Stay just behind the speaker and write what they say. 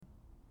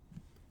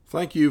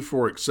Thank you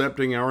for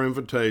accepting our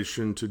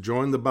invitation to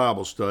join the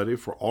Bible study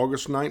for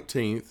August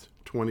 19th,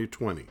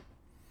 2020.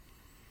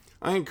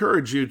 I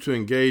encourage you to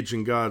engage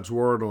in God's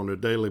Word on a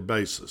daily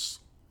basis.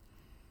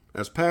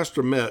 As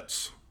Pastor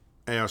Metz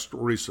asked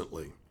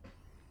recently,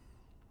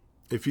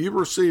 if you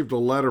received a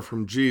letter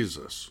from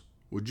Jesus,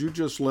 would you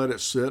just let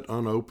it sit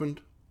unopened?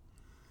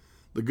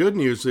 The good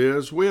news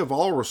is we have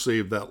all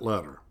received that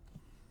letter.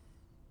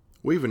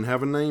 We even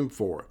have a name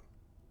for it.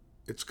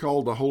 It's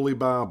called the Holy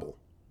Bible.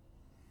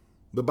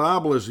 The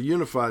Bible is a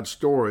unified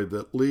story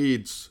that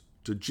leads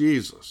to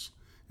Jesus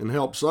and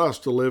helps us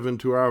to live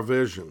into our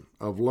vision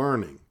of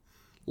learning,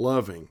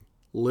 loving,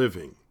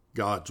 living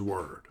God's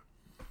Word.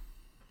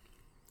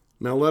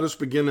 Now let us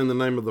begin in the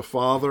name of the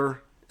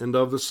Father, and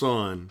of the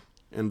Son,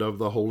 and of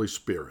the Holy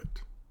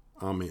Spirit.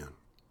 Amen.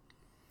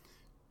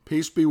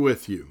 Peace be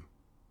with you.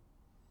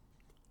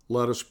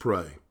 Let us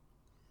pray.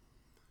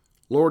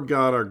 Lord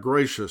God, our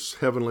gracious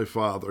Heavenly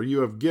Father,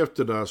 you have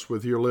gifted us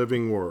with your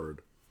living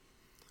Word.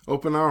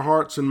 Open our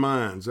hearts and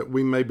minds that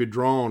we may be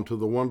drawn to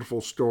the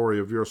wonderful story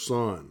of your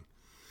Son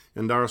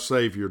and our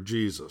Savior,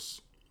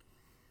 Jesus.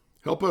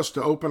 Help us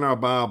to open our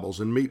Bibles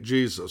and meet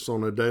Jesus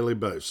on a daily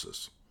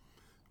basis.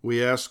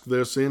 We ask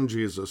this in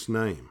Jesus'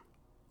 name.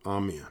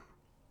 Amen.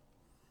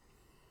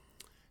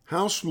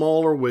 How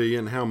small are we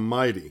and how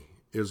mighty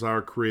is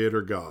our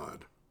Creator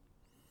God?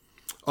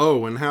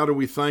 Oh, and how do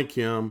we thank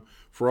Him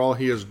for all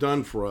He has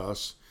done for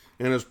us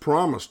and has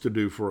promised to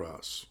do for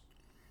us?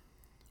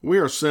 We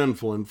are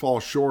sinful and fall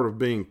short of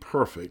being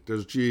perfect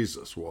as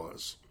Jesus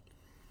was.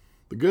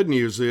 The good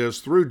news is,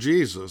 through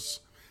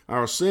Jesus,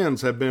 our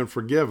sins have been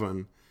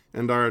forgiven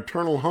and our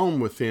eternal home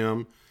with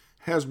Him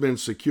has been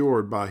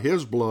secured by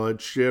His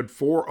blood shed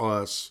for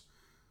us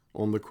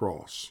on the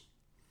cross.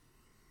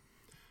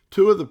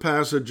 Two of the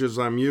passages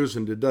I'm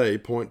using today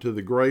point to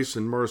the grace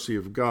and mercy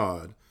of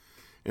God,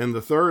 and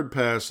the third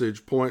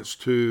passage points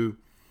to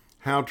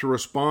how to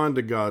respond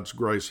to God's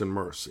grace and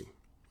mercy.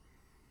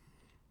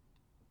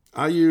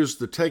 I use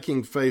the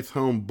Taking Faith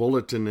Home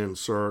bulletin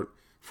insert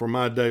for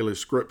my daily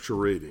scripture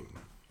reading.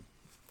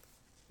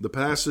 The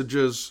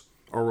passages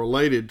are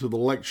related to the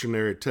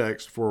lectionary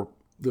text for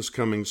this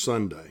coming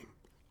Sunday.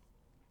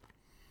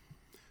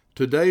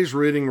 Today's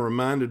reading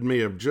reminded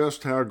me of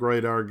just how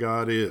great our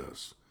God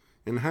is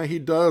and how He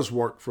does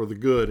work for the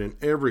good in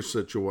every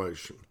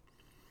situation.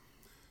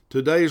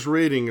 Today's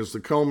reading is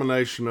the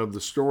culmination of the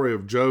story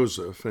of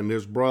Joseph and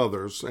his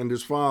brothers and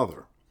his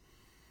father.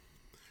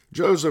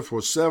 Joseph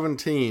was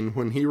 17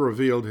 when he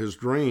revealed his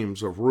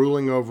dreams of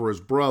ruling over his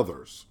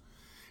brothers,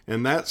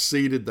 and that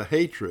seeded the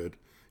hatred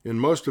in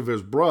most of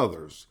his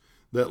brothers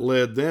that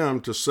led them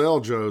to sell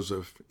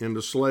Joseph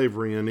into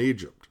slavery in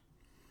Egypt.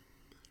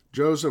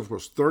 Joseph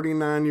was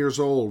 39 years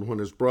old when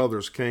his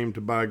brothers came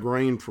to buy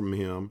grain from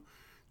him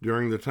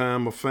during the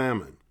time of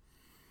famine.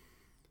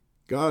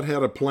 God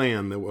had a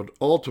plan that would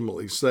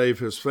ultimately save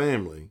his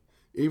family,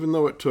 even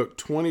though it took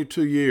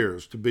 22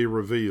 years to be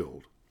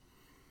revealed.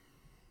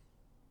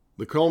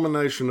 The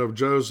culmination of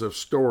Joseph's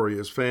story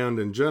is found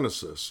in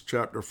Genesis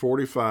chapter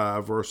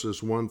 45,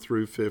 verses 1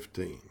 through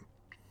 15.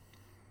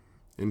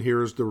 And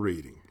here's the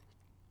reading.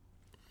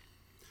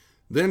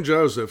 Then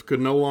Joseph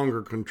could no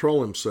longer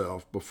control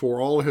himself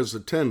before all his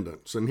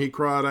attendants, and he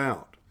cried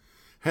out,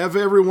 "Have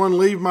everyone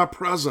leave my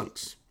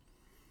presence!"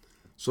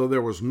 So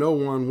there was no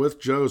one with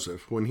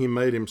Joseph when he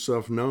made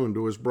himself known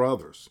to his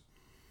brothers.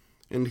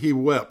 And he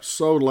wept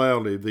so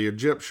loudly the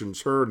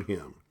Egyptians heard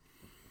him,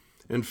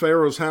 and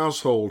Pharaoh's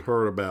household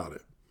heard about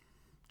it.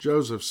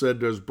 Joseph said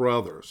to his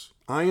brothers,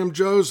 "I am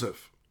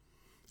Joseph.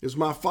 Is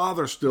my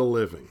father still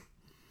living?"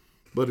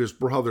 But his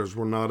brothers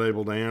were not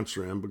able to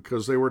answer him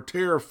because they were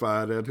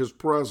terrified at his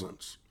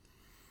presence.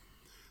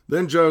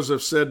 Then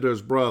Joseph said to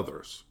his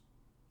brothers,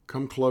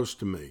 "Come close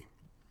to me."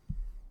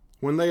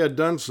 When they had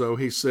done so,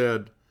 he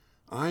said,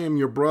 "I am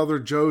your brother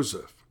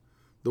Joseph,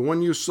 the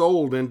one you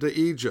sold into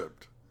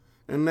Egypt.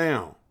 And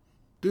now,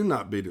 do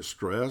not be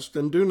distressed,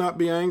 and do not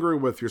be angry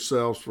with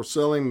yourselves for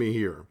selling me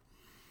here,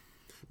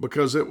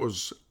 because it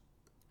was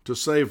to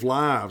save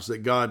lives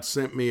that God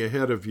sent me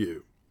ahead of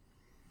you.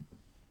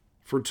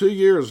 For 2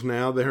 years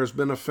now there has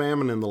been a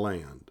famine in the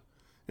land,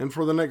 and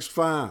for the next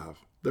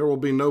 5 there will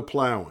be no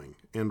plowing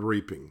and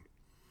reaping.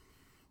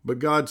 But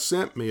God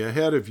sent me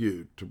ahead of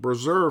you to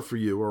preserve for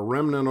you a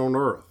remnant on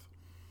earth,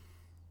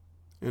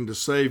 and to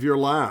save your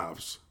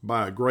lives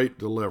by a great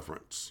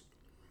deliverance.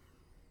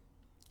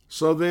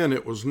 So then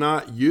it was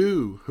not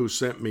you who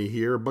sent me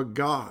here, but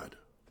God.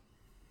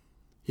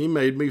 He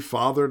made me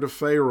father to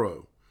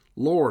Pharaoh,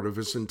 lord of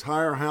his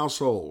entire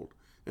household,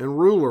 and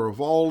ruler of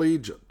all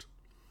Egypt.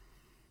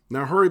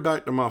 Now hurry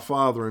back to my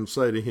father and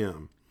say to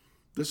him,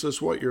 'This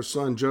is what your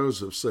son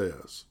Joseph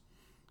says.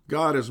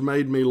 God has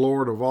made me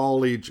lord of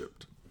all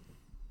Egypt.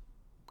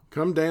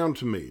 Come down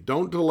to me,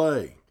 don't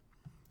delay.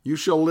 You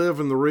shall live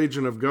in the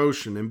region of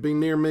Goshen and be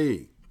near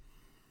me.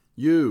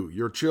 You,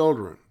 your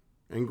children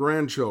and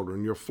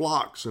grandchildren, your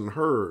flocks and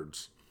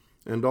herds,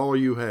 and all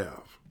you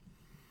have.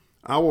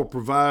 I will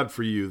provide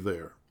for you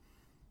there,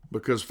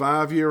 because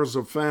 5 years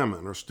of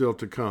famine are still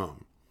to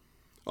come.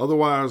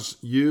 Otherwise,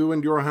 you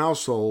and your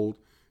household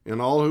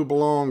and all who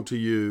belong to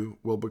you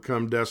will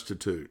become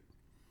destitute.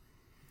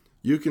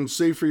 You can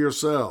see for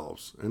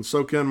yourselves, and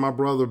so can my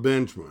brother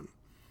Benjamin,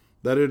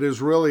 that it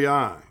is really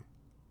I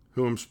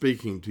who am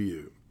speaking to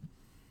you.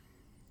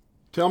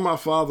 Tell my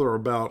father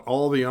about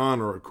all the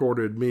honor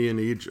accorded me in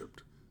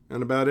Egypt,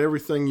 and about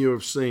everything you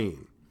have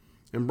seen,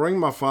 and bring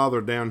my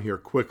father down here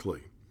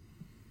quickly."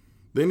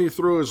 Then he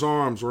threw his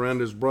arms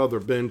around his brother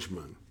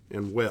Benjamin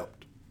and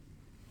wept.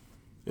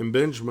 And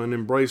Benjamin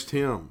embraced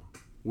him,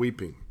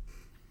 weeping.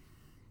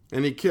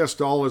 And he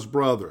kissed all his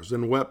brothers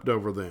and wept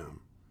over them.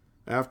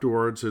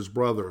 Afterwards, his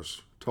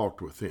brothers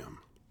talked with him.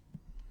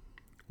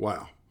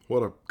 Wow,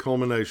 what a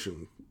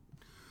culmination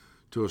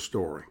to a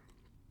story.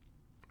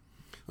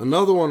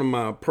 Another one of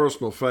my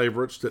personal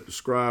favorites that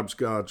describes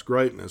God's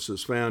greatness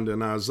is found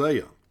in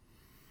Isaiah,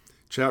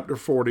 chapter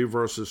 40,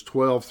 verses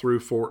 12 through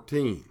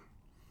 14.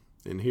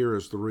 And here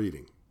is the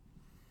reading.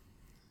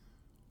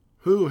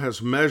 "Who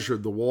has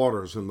measured the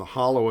waters in the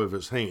hollow of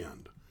his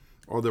hand,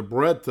 or the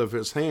breadth of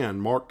his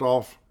hand marked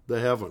off the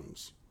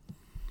heavens?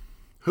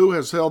 Who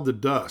has held the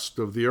dust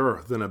of the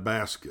earth in a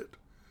basket,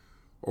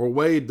 or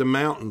weighed the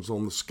mountains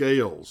on the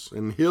scales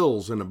and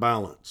hills in a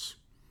balance?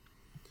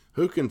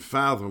 Who can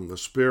fathom the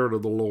Spirit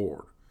of the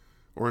Lord,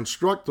 or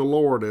instruct the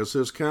Lord as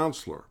his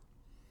counselor?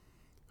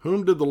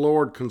 Whom did the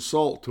Lord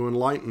consult to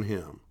enlighten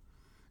him?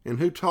 And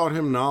who taught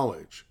him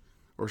knowledge,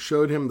 or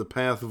showed him the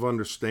path of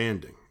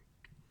understanding?"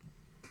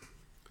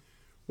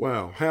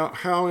 Wow,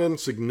 how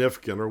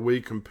insignificant are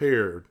we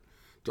compared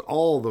to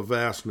all the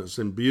vastness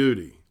and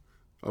beauty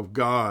of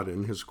God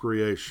and his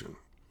creation.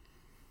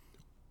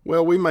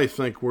 Well, we may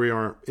think we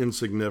aren't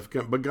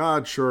insignificant, but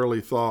God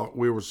surely thought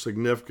we were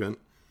significant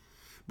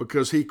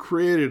because he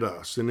created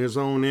us in his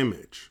own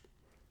image.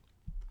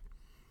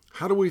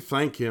 How do we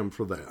thank him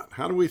for that?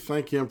 How do we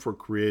thank him for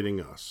creating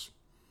us?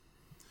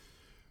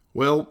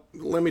 Well,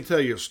 let me tell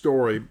you a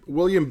story.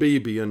 William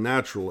Beebe, a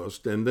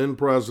naturalist, and then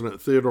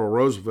President Theodore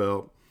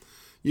Roosevelt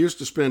used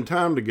to spend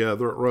time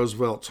together at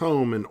Roosevelt's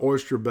home in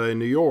Oyster Bay,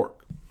 New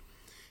York.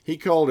 He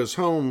called his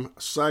home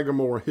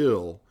Sagamore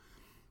Hill,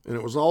 and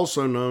it was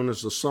also known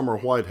as the Summer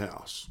White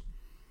House.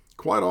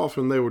 Quite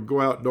often they would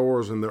go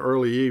outdoors in the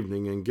early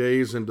evening and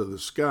gaze into the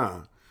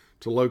sky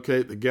to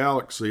locate the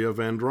galaxy of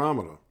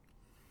Andromeda.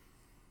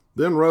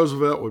 Then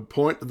Roosevelt would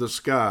point to the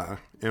sky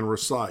and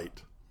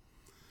recite,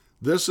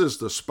 "This is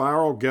the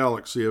spiral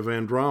galaxy of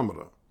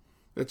Andromeda.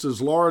 It's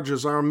as large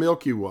as our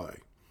Milky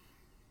Way,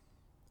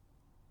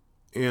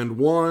 and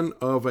one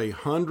of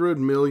 100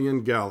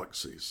 million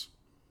galaxies.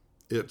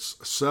 It's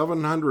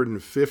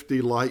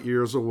 750 light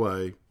years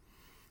away.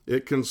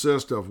 It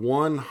consists of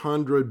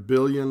 100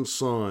 billion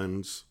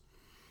suns,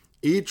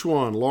 each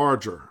one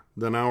larger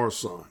than our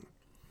sun."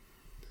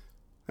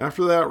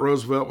 After that,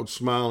 Roosevelt would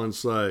smile and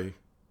say,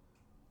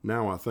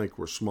 "Now I think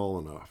we're small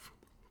enough."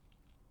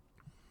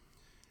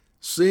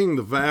 Seeing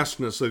the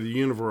vastness of the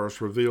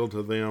universe revealed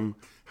to them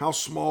how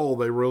small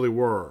they really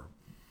were,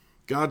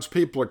 God's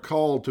people are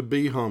called to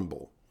be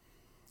humble.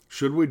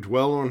 Should we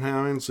dwell on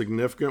how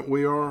insignificant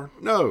we are?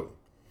 No.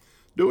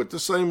 Do it the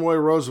same way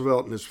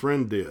Roosevelt and his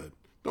friend did.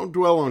 Don't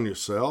dwell on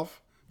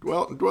yourself.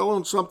 Dwell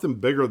on something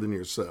bigger than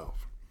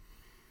yourself.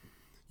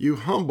 You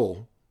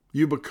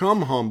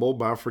become humble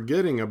by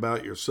forgetting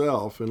about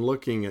yourself and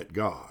looking at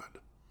God.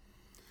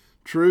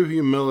 True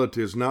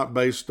humility is not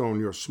based on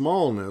your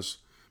smallness,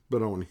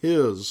 but on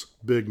his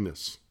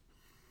bigness.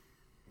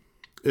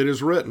 It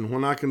is written,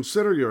 "When I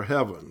consider your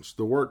heavens,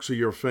 the works of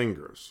your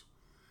fingers,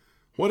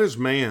 what is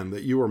man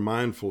that you are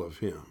mindful of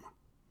him?"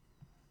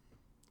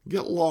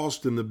 Get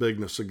lost in the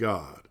bigness of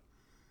God,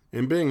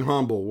 and being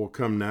humble will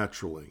come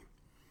naturally.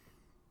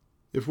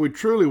 If we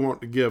truly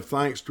want to give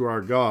thanks to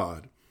our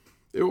God,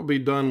 it will be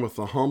done with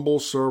a humble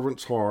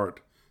servant's heart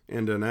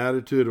and an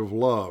attitude of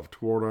love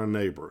toward our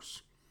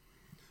neighbors.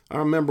 I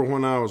remember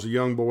when I was a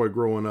young boy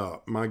growing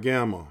up, my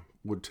grandma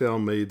would tell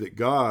me that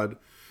God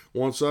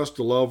wants us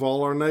to love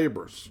all our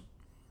neighbors.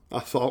 I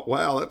thought,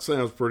 wow, that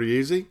sounds pretty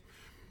easy,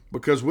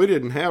 because we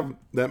didn't have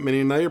that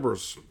many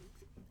neighbors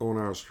on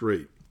our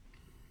street.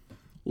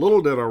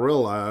 Little did I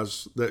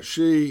realize that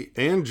she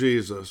and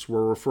Jesus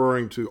were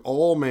referring to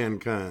all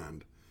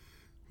mankind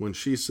when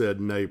she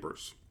said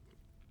neighbors.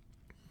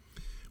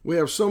 We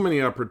have so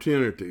many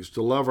opportunities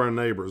to love our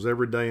neighbors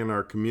every day in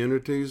our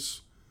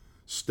communities,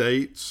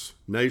 states,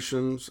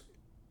 nations,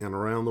 and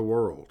around the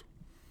world.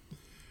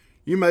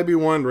 You may be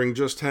wondering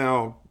just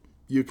how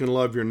you can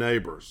love your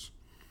neighbors.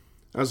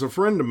 As a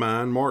friend of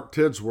mine, Mark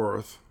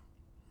Tidsworth,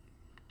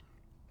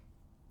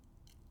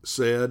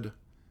 said,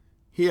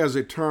 he has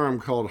a term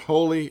called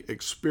holy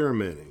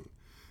experimenting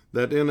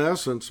that in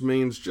essence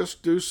means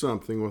just do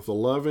something with a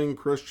loving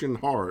Christian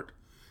heart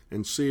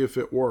and see if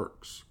it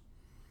works.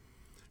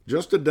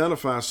 Just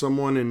identify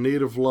someone in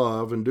need of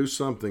love and do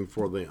something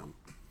for them.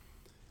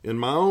 In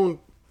my own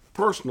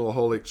personal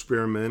holy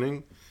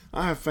experimenting,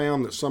 I have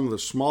found that some of the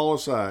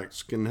smallest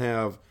acts can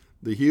have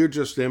the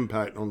hugest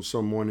impact on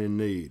someone in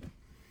need.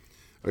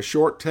 A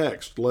short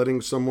text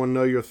letting someone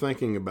know you're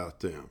thinking about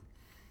them.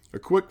 A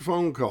quick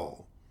phone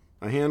call.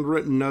 A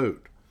handwritten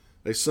note.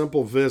 a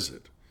simple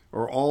visit,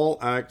 are all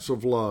acts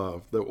of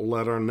love that will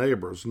let our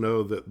neighbors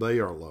know that they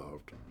are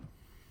loved.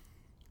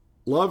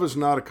 Love is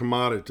not a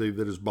commodity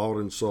that is bought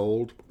and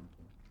sold.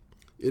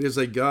 It is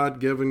a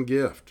God-given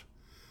gift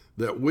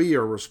that we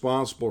are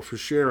responsible for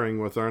sharing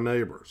with our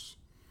neighbors.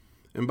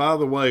 And by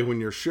the way, when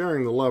you're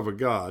sharing the love of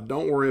God,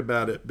 don't worry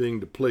about it being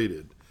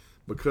depleted,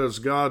 because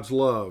God's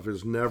love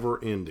is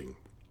never ending.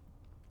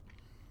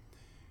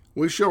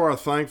 We show our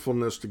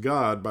thankfulness to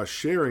God by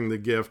sharing the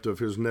gift of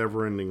his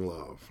never-ending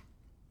love.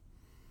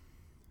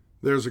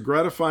 There's a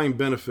gratifying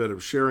benefit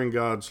of sharing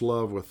God's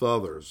love with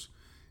others,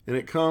 and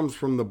it comes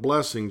from the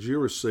blessings you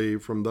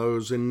receive from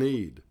those in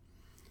need.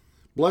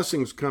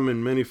 Blessings come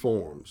in many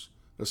forms: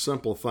 a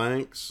simple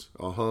thanks,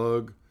 a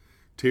hug,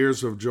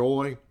 tears of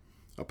joy,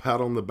 a pat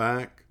on the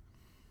back,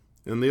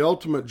 and the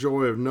ultimate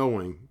joy of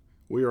knowing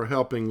we are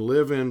helping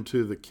live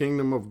into the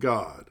kingdom of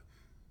God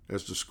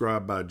as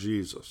described by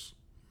Jesus.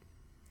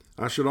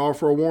 I should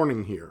offer a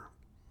warning here.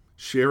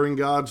 Sharing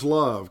God's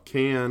love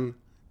can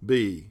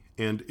be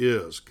and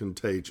is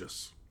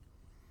contagious.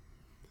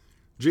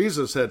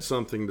 Jesus had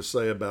something to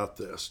say about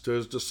this to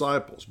his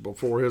disciples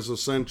before his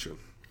ascension,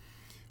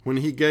 when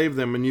he gave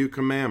them a new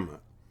commandment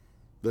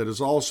that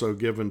is also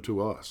given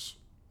to us.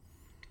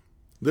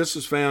 This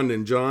is found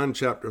in John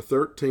chapter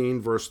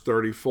 13, verse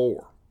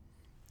 34.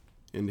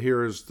 And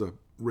here is the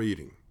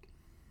reading.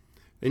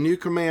 A new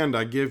command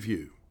I give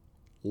you,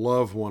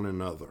 love one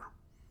another.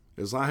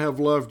 As I have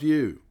loved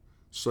you,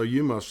 so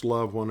you must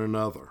love one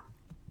another.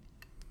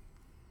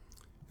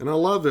 And I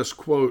love this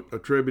quote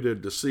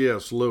attributed to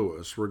C.S.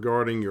 Lewis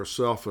regarding your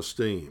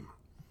self-esteem.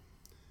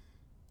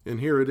 And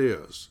here it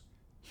is.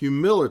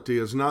 Humility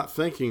is not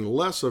thinking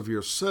less of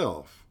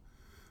yourself,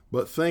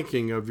 but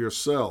thinking of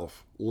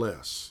yourself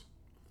less.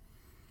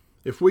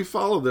 If we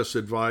follow this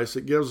advice,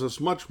 it gives us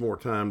much more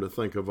time to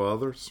think of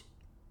others.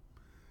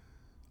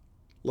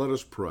 Let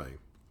us pray.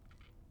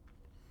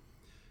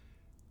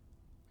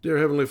 Dear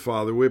Heavenly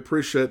Father, we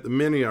appreciate the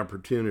many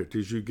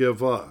opportunities you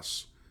give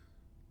us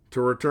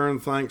to return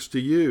thanks to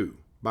you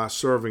by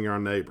serving our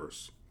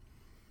neighbors.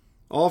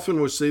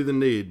 Often we see the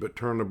need but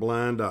turn a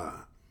blind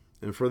eye,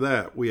 and for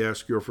that we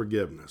ask your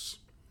forgiveness.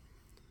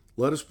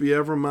 Let us be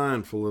ever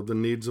mindful of the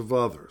needs of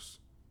others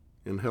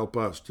and help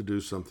us to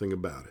do something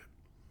about it.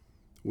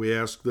 We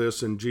ask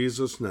this in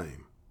Jesus'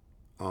 name.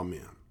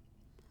 Amen.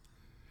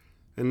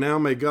 And now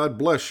may God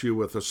bless you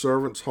with a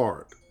servant's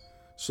heart,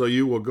 so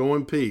you will go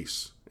in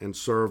peace and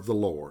serve the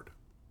Lord.